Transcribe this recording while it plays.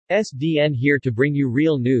SDN here to bring you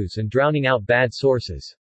real news and drowning out bad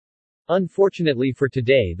sources. Unfortunately for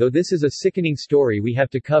today, though this is a sickening story we have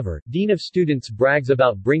to cover, Dean of Students brags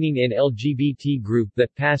about bringing in LGBT group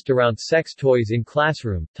that passed around sex toys in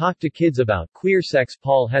classroom, talk to kids about queer sex.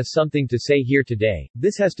 Paul has something to say here today.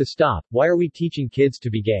 This has to stop. Why are we teaching kids to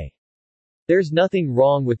be gay? There's nothing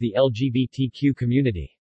wrong with the LGBTQ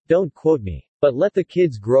community. Don't quote me. But let the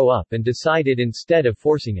kids grow up and decide it instead of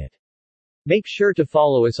forcing it. Make sure to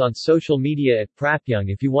follow us on social media at Prapyoung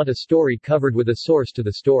if you want a story covered with a source to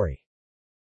the story.